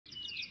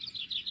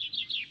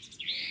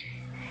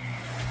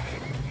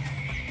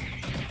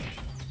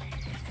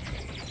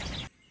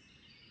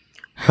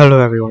Hello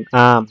everyone,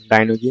 I'm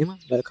Dino Gamer.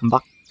 Welcome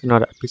back to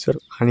another episode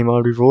of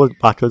Animal Revolt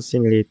Battle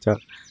Simulator.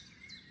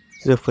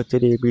 So for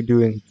today we're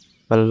doing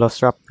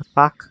Velociraptor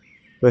Pack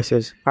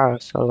versus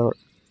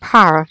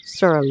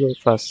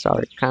Parasaurolophus.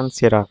 Sorry, can't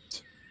say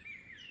that.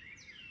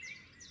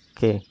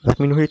 Okay, let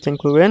me know who you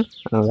think will win,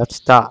 and let's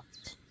start.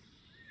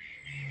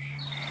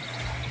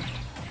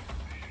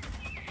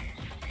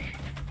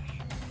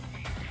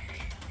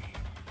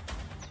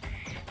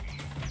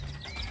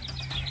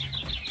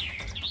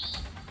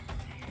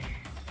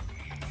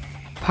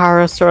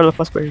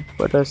 Parasaurolophus going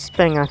for the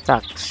spring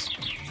attacks.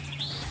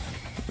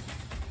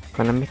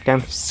 Gonna make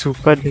them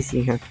super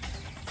dizzy here.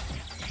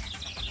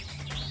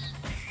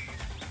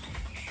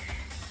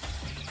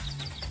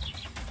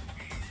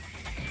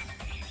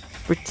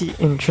 Pretty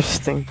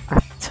interesting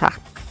attack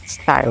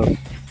style,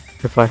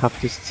 if I have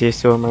to say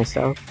so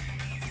myself.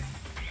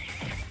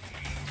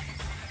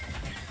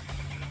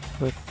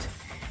 But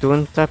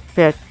don't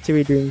appear to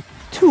be doing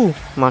too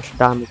much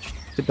damage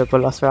to the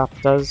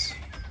Velociraptors.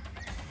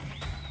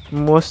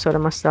 Most of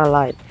them are still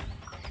alive.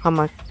 How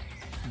much?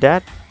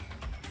 Dead?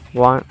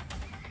 1,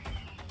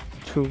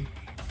 2.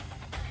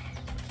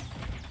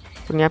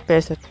 Only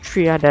appears that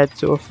 3 are dead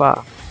so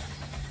far.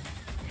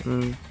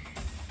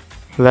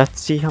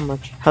 Let's see how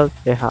much health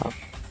they have.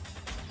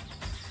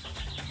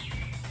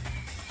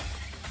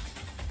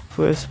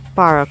 First,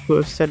 Para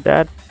close to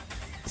dead.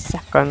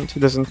 Second, he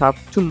doesn't have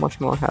too much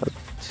more health.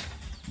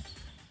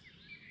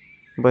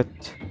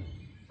 But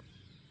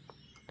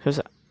it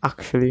was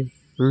actually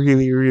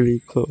really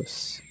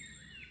close.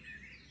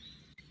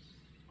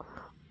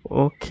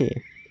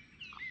 Okay,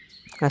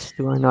 let's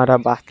do another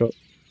battle.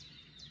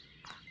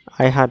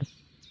 I had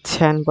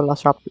 10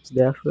 Velociraptors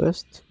there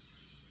first.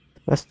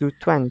 Let's do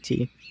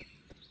 20.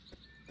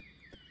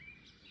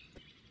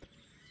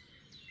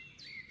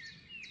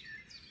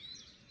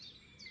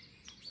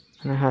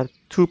 And I had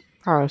 2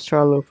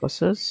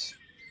 Parasaurolophuses.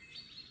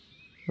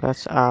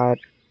 Let's add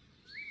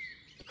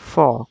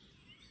 4.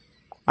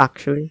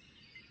 Actually,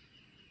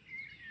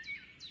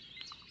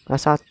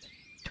 let's add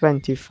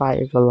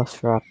 25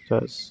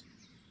 Velociraptors.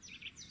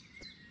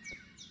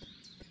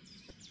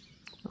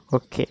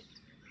 Okay,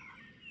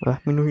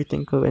 let me know who you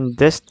think will win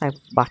this type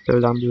of battle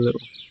down below.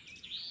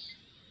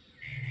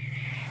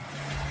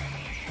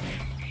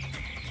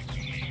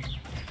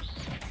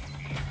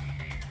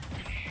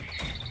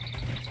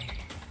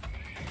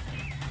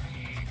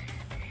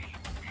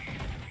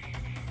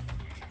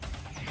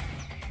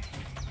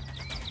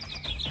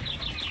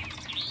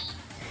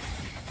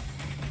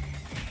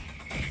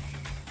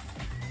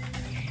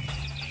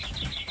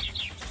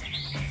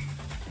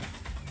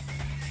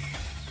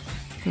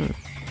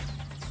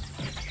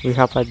 We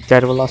have a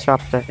dead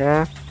Velociraptor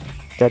here,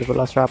 dead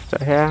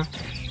Velociraptor here,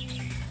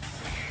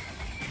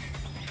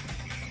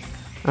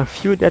 a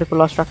few dead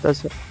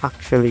Velociraptors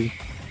actually,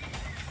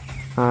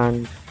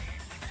 and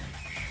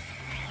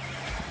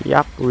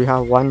yep, we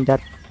have 1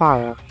 dead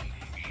Para.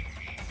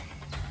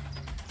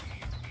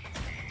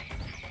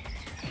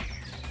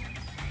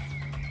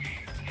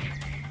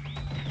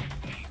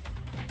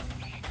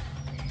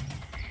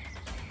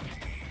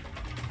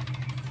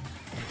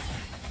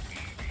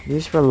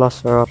 These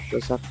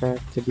Velociraptors appear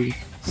to be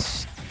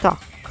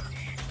stuck.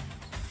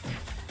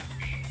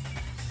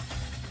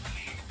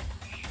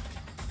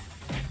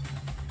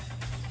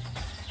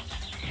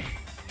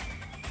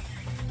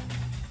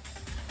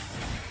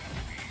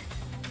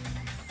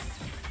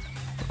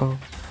 Oh,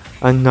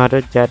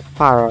 another dead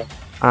Para,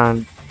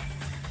 and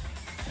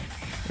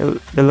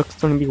there looks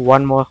to be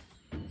one more.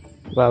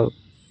 Well,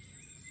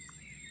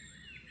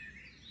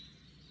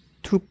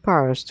 2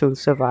 Paras still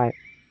survive.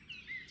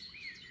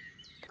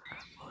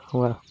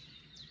 Well,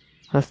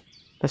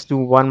 let's do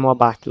one more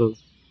battle.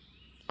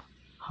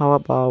 How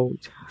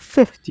about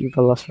 50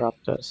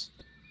 Velociraptors?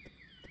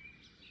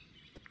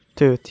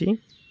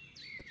 30.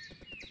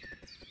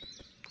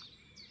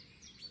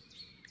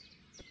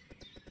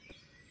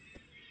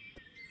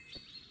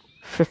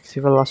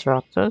 50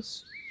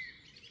 Velociraptors.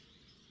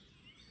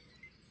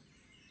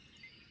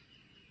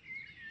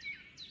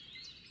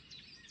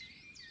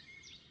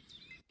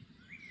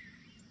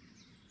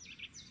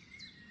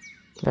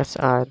 Let's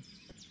add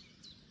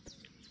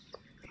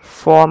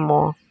 4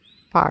 more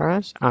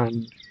Paras,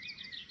 and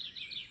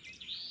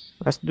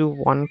let's do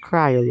 1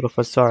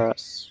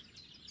 Cryolophosaurus.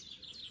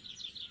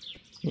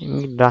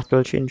 Maybe that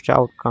will change the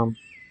outcome.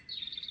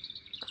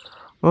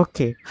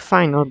 Okay,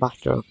 final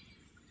battle.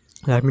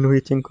 Let me know who you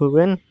think will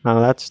win.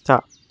 Now let's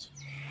start.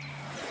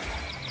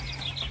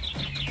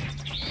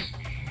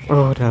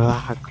 Oh, the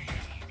lag.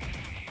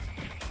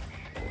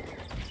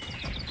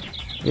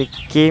 The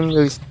game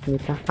really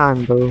need to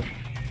handle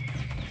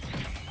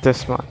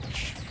this much.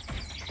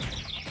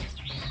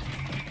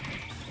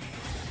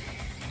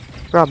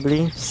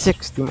 Probably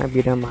 60 might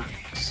be the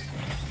max.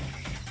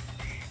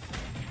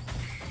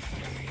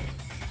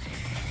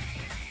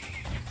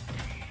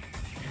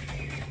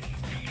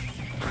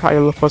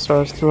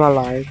 Cryolophosaurus still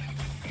alive.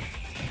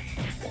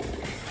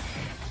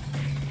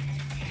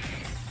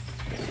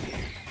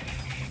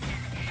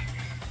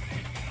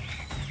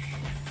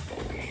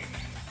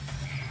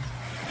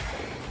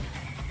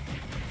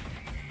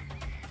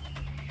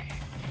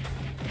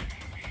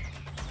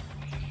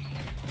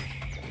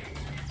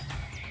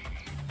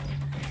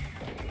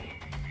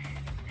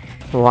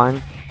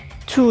 1,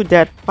 2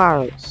 dead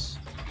Paras.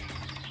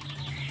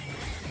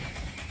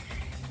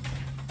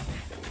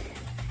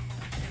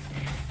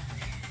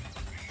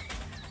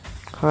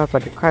 However,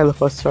 the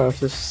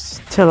Krylophosphorus is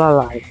still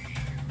alive.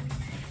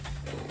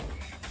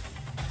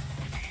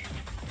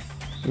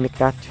 Make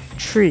that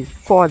 3,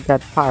 4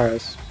 dead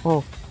Paras.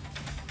 Oh,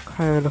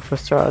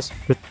 Krylophosphorus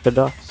with the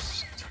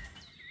dust.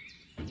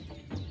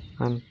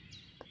 And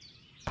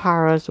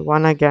Paras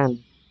 1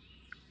 again.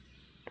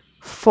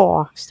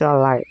 4 still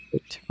alive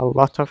with a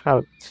lot of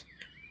health.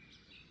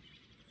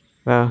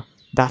 Well,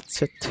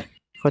 that's it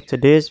for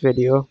today's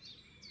video.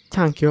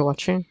 Thank you for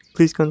watching.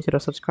 Please consider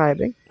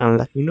subscribing and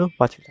let me know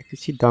what you'd like to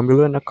see down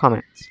below in the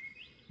comments.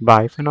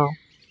 Bye for now.